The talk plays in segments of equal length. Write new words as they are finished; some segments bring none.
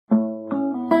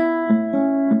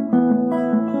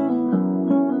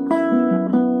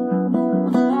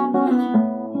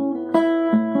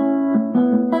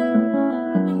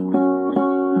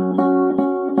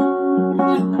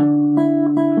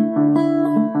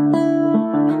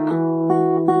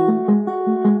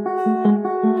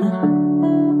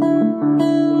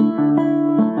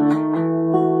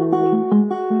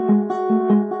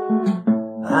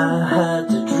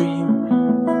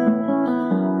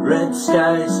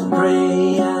so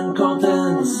grey and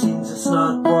golden, it seems it's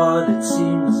not what it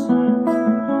seems.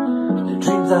 The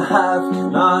dreams I have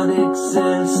cannot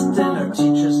exist in our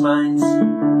teachers' minds.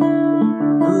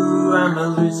 Ooh, am I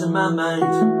losing my mind?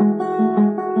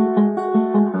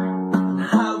 And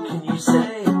how can you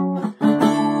say,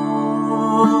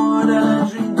 oh, that our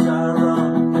dreams are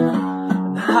wrong?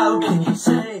 And how can you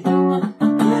say,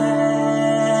 yeah,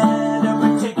 that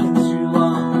we're taking too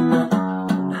long?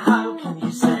 And how can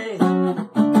you say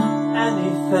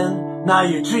anything? Now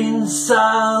your dreams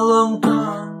are long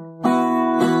gone.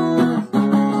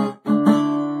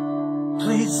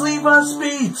 Please leave us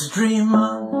be to dream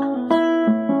on.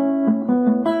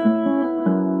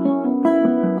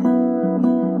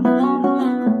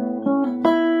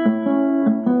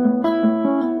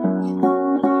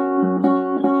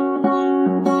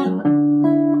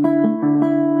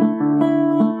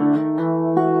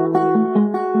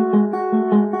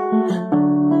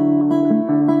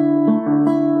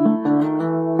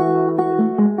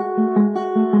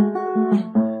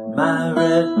 My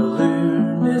red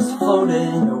balloon is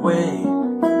floating away.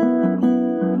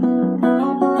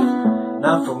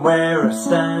 Now from where I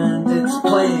stand it's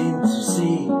plain to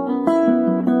see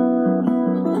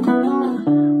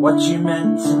what you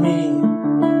meant to me,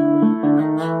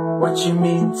 what you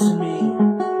mean to me.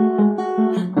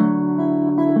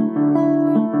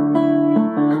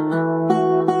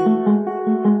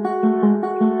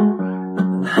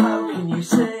 And how can you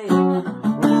say, oh,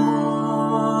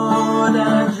 that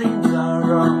our dreams are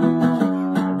wrong?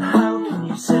 And how can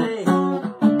you say, yeah,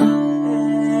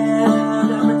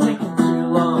 that we're taking too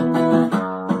long?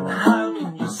 And how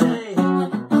can you say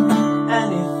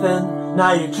anything?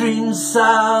 Now your dreams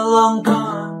are long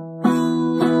gone.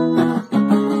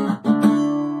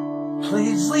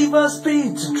 Please leave us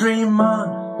be to dream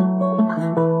on.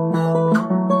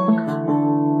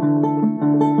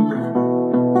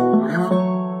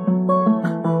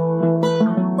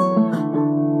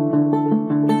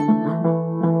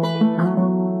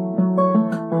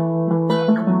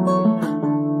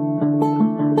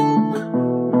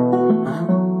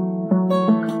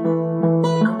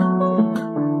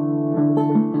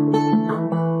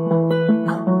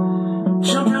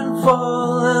 Children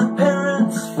fall and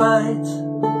parents fight.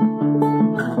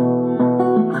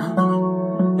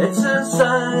 It's a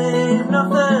sign of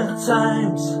the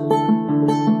times.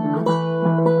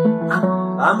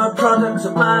 I'm a product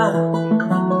of my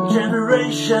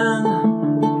generation.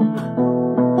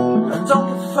 I don't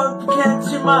give a fuck, care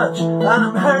too much, and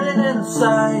I'm hurting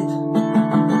inside.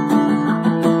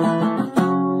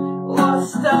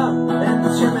 Lost up in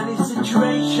too many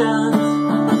situations,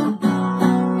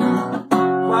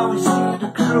 while we see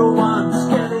the cruel ones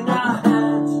getting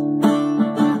ahead.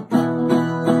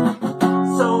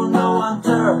 So no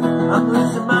wonder I'm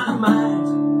losing my mind,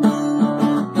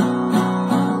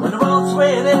 when the world's the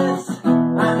way it is,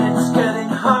 and it's getting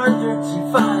harder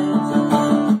to find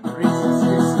reasons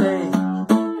to stay.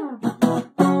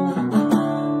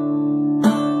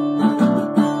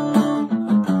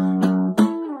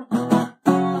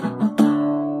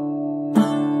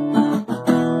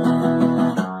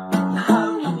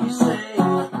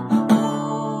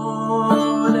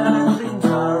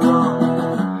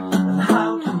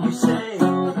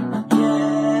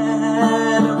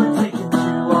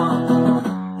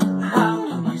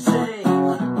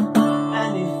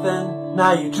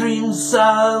 Now your dreams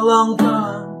are long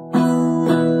gone.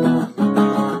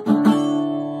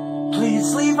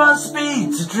 Please leave us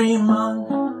be to dream on.